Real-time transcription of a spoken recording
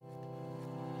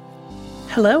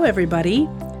Hello, everybody.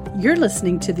 You're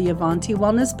listening to the Avanti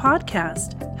Wellness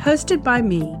Podcast, hosted by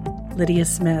me, Lydia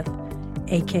Smith,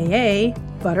 aka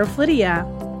Lydia.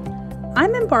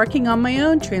 I'm embarking on my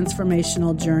own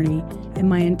transformational journey, and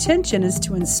my intention is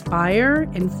to inspire,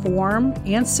 inform,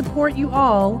 and support you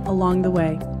all along the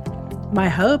way. My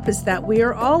hope is that we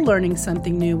are all learning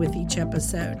something new with each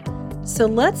episode. So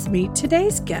let's meet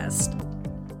today's guest.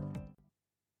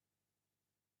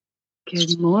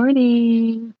 Good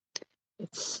morning.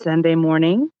 It's Sunday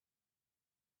morning.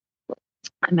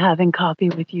 I'm having coffee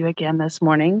with you again this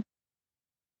morning.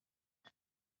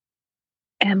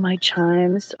 And my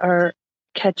chimes are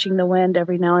catching the wind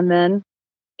every now and then,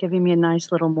 giving me a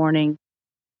nice little morning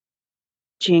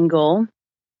jingle.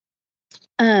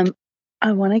 I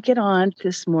want to get on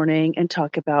this morning and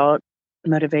talk about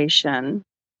motivation.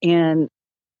 And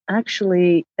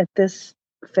actually, at this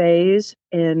phase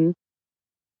in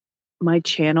my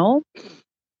channel,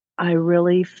 I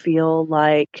really feel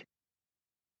like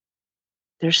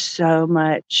there's so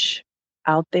much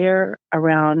out there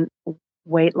around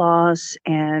weight loss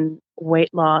and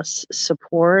weight loss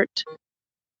support,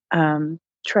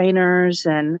 trainers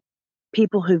and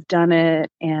people who've done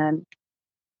it and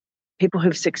people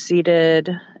who've succeeded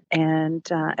and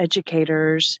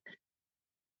educators.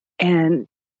 And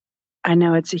I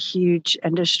know it's a huge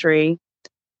industry,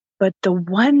 but the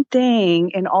one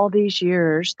thing in all these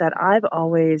years that I've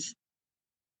always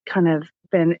kind of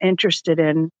been interested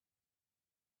in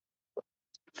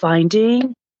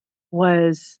finding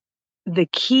was the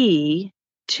key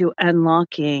to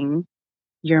unlocking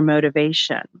your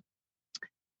motivation.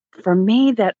 For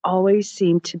me, that always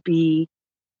seemed to be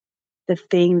the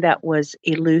thing that was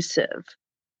elusive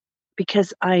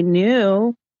because I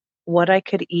knew what I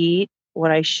could eat, what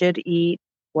I should eat,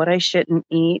 what I shouldn't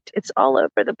eat. It's all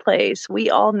over the place. We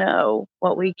all know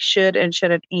what we should and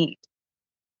shouldn't eat.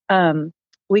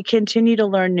 We continue to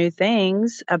learn new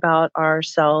things about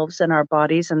ourselves and our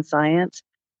bodies and science,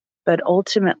 but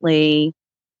ultimately,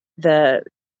 the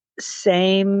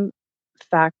same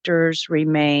factors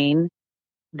remain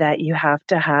that you have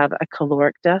to have a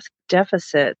caloric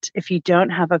deficit. If you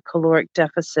don't have a caloric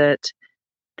deficit,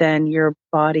 then your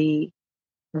body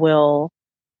will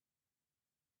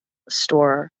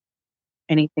store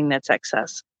anything that's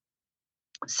excess.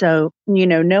 So,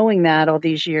 knowing that all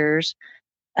these years,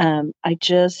 I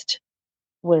just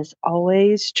was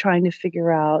always trying to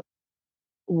figure out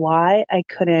why I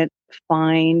couldn't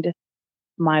find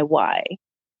my why.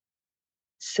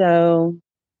 So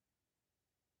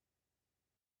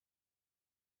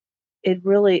it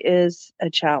really is a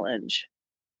challenge.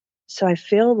 So I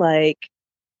feel like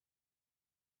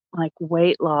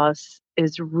weight loss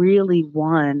is really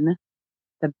won.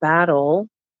 The battle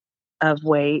of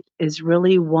weight is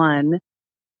really won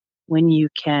when you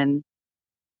can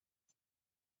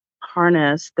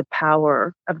harness the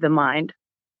power of the mind.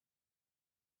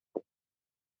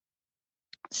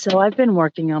 So I've been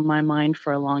working on my mind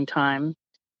for a long time,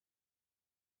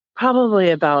 probably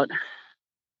about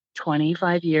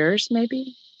 25 years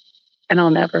maybe, and I'll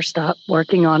never stop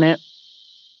working on it.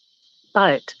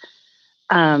 But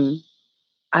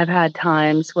I've had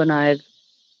times when I've,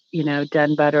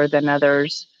 done better than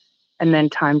others, and then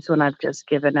times when I've just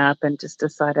given up and just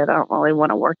decided I don't really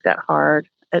want to work that hard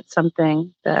at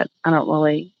something that I don't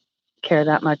really care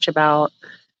that much about.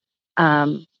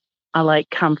 I like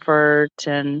comfort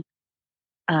and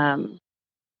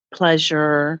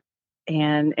pleasure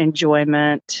and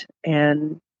enjoyment,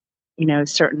 and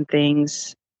certain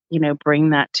things bring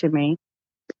that to me.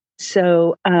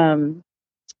 So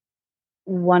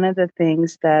one of the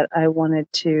things that I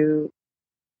wanted to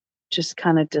just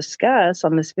kind of discuss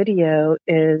on this video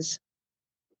is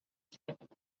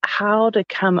how to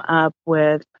come up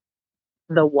with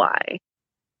the why.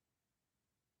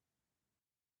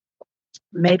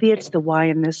 Maybe it's the why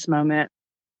in this moment.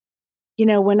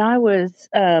 When I was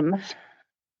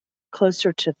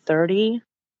closer to 30,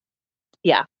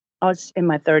 I was in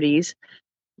my 30s.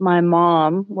 My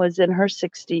mom was in her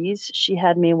 60s. She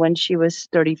had me when she was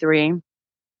 33.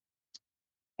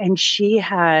 And she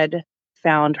had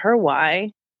found her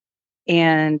why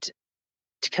and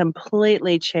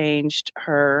completely changed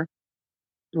her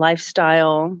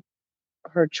lifestyle,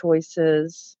 her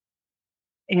choices,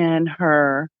 and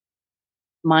her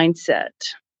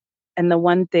mindset. And the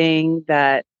one thing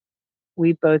that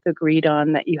we both agreed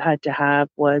on that you had to have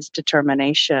was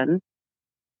determination.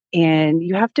 And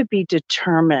you have to be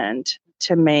determined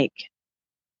to make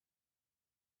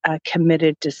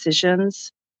committed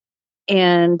decisions.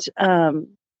 And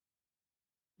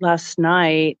last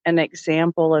night, an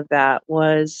example of that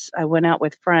was I went out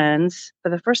with friends for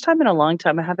the first time in a long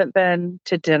time. I haven't been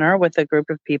to dinner with a group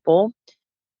of people.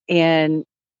 And,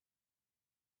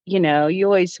 you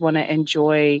always want to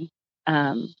enjoy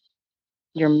um,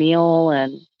 your meal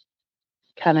and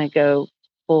kind of go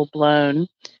full blown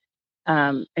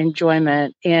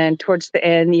enjoyment. And towards the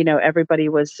end, everybody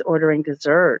was ordering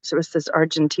desserts. It was this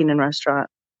Argentinian restaurant.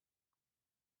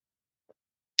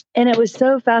 And it was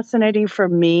so fascinating for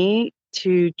me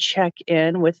to check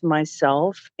in with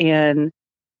myself. And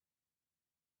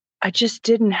I just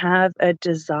didn't have a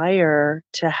desire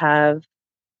to have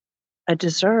a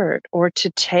dessert or to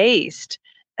taste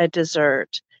a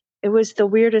dessert. It was the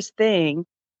weirdest thing.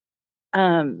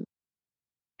 Um,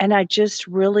 and I just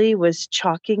really was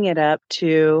chalking it up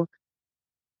to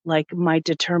like my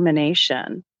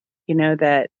determination,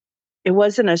 that it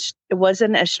wasn't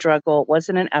a struggle, it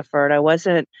wasn't an effort. I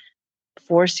wasn't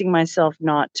forcing myself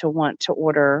not to want to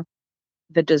order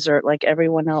the dessert like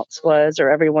everyone else was,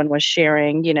 or everyone was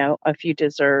sharing, a few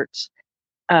desserts.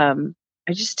 Um,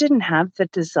 I just didn't have the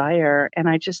desire, and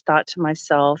I just thought to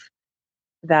myself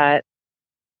that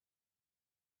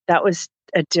that was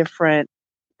a different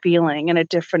feeling and a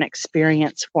different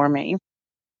experience for me,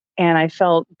 and I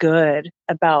felt good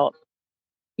about,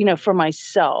 for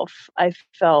myself, I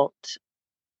felt,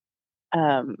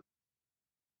 um,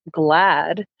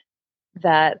 glad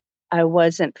that I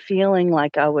wasn't feeling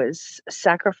like I was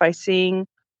sacrificing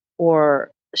or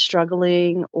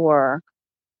struggling or,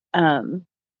 um,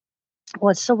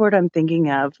 what's the word I'm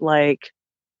thinking of? Like,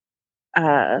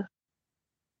 uh,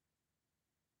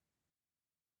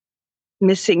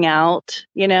 missing out,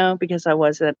 because I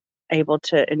wasn't able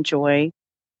to enjoy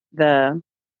the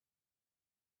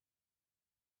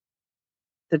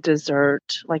the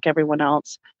dessert like everyone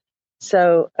else.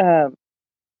 So,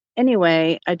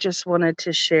 anyway, I just wanted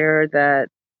to share that,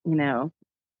 you know,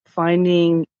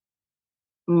 finding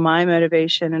my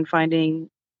motivation and finding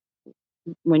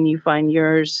when you find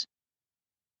yours,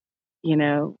 you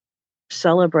know,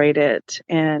 celebrate it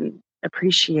and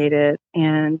appreciate it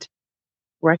and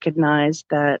recognize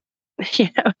that,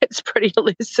 it's pretty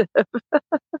elusive.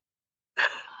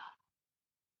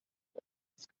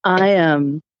 I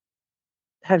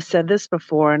have said this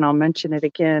before and I'll mention it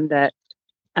again that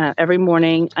every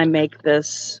morning I make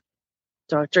this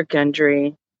Dr.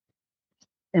 Gundry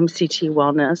MCT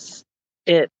Wellness.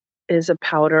 It is a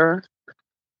powder,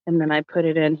 and then I put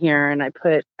it in here and I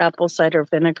put apple cider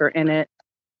vinegar in it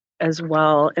as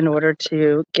well in order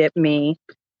to get me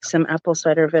some apple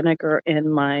cider vinegar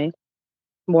in my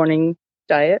morning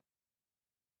diet.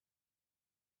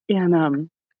 And I'm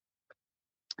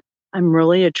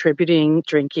really attributing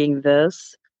drinking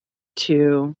this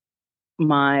to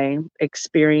my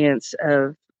experience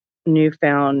of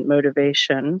newfound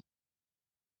motivation.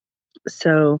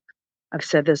 So I've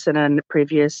said this in a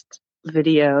previous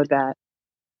video that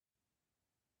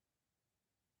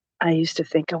I used to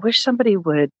think, I wish somebody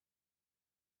would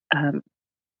um,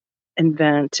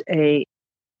 invent a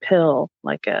pill,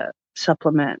 like a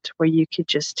supplement, where you could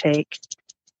just take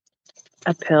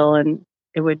a pill and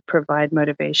it would provide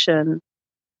motivation.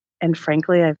 And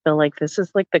frankly, I feel like this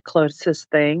is like the closest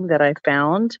thing that I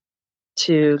found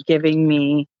to giving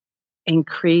me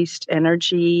increased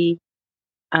energy,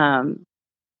 um,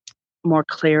 more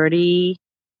clarity,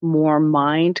 more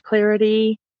mind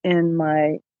clarity in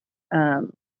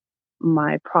um,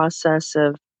 my process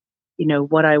of,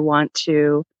 what I want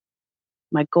to,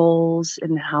 my goals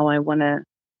and how I want to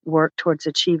work towards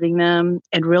achieving them.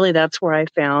 And really that's where I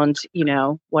found,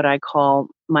 what I call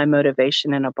my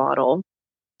motivation in a bottle.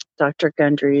 Dr.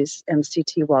 Gundry's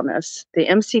MCT Wellness. The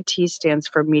MCT stands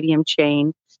for medium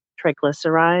chain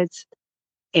triglycerides.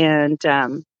 And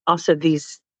also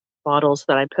these bottles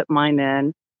that I put mine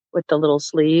in with the little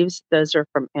sleeves, those are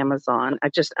from Amazon. I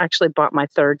just actually bought my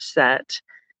third set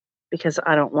because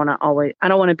I don't want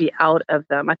to be out of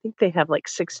them. I think they have like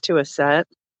 6 to a set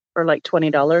for like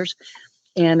 $20.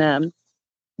 And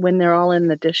when they're all in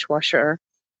the dishwasher,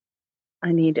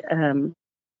 I need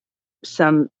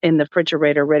some in the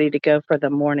refrigerator ready to go for the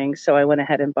morning. So I went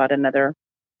ahead and bought another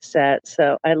set.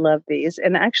 So I love these.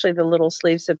 And actually, the little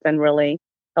sleeves have been really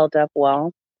held up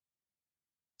well.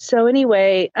 So,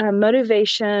 anyway,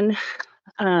 motivation.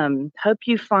 Hope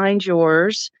you find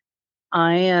yours.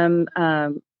 I am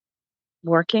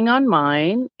working on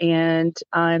mine and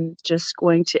I'm just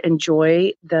going to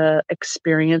enjoy the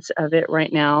experience of it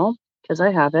right now because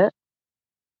I have it.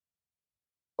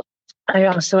 I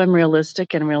also am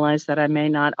realistic and realize that I may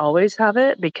not always have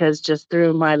it because just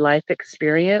through my life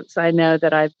experience, I know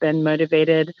that I've been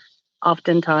motivated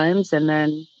oftentimes and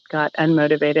then got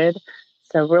unmotivated.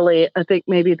 So really, I think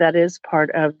maybe that is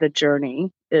part of the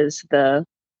journey, is the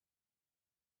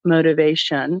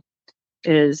motivation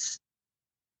is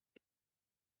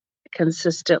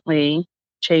consistently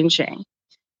changing.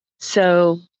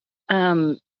 So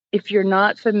if you're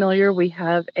not familiar, we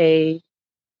have a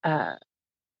uh,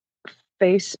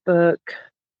 Facebook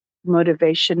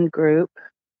motivation group,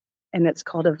 and it's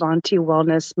called Avanti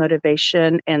Wellness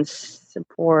Motivation and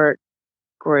Support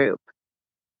Group.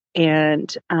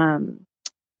 And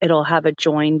it'll have a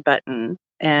join button,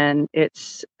 and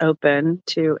it's open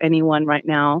to anyone right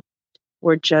now.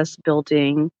 We're just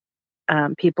building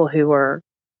people who are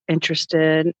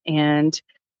interested, and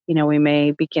we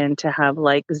may begin to have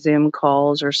like Zoom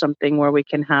calls or something where we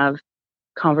can have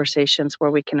conversations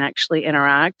where we can actually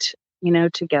interact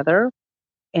together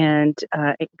and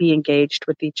be engaged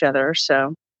with each other.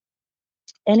 So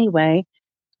anyway,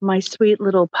 my sweet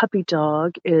little puppy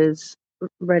dog is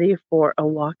ready for a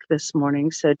walk this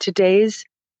morning. So today's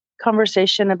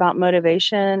conversation about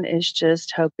motivation is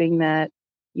just hoping that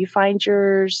you find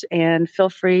yours, and feel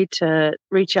free to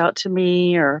reach out to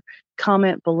me or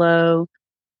comment below.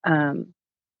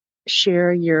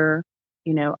 Share your,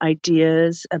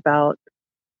 ideas about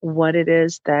what it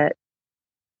is that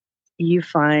you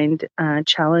find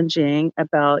challenging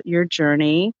about your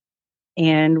journey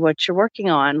and what you're working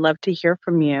on. Love to hear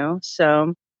from you.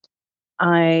 So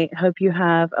I hope you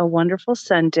have a wonderful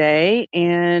Sunday,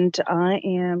 and I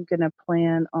am going to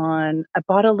I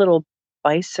bought a little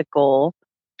bicycle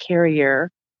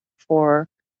carrier for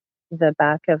the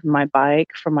back of my bike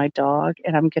for my dog,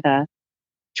 and I'm going to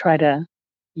try to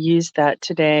use that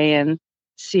today and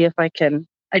see if I can.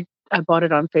 I bought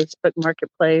it on Facebook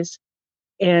Marketplace,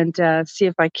 and see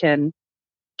if I can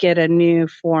get a new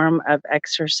form of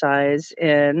exercise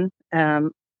in. I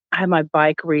had my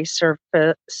bike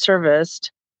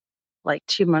serviced like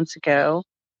 2 months ago,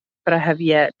 but I have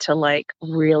yet to like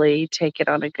really take it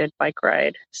on a good bike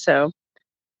ride. So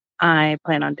I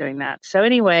plan on doing that. So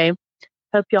anyway,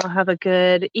 hope y'all have a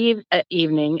good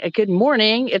evening, a good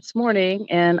morning. It's morning,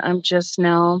 and I'm just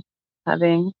now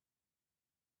having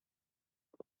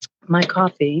my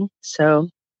coffee. So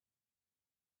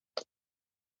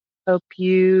hope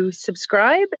you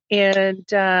subscribe and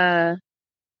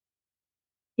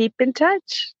keep in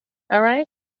touch. All right.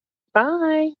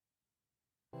 Bye.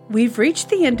 We've reached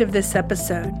the end of this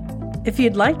episode. If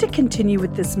you'd like to continue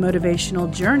with this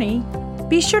motivational journey,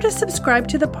 be sure to subscribe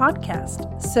to the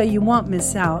podcast so you won't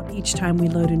miss out each time we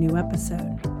load a new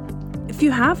episode. If you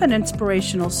have an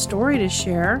inspirational story to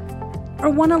share or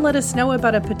want to let us know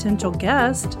about a potential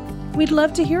guest, we'd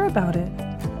love to hear about it.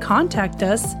 Contact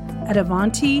us at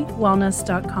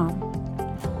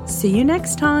avantiwellness.com. See you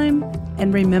next time,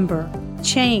 and remember,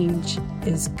 change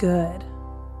is good.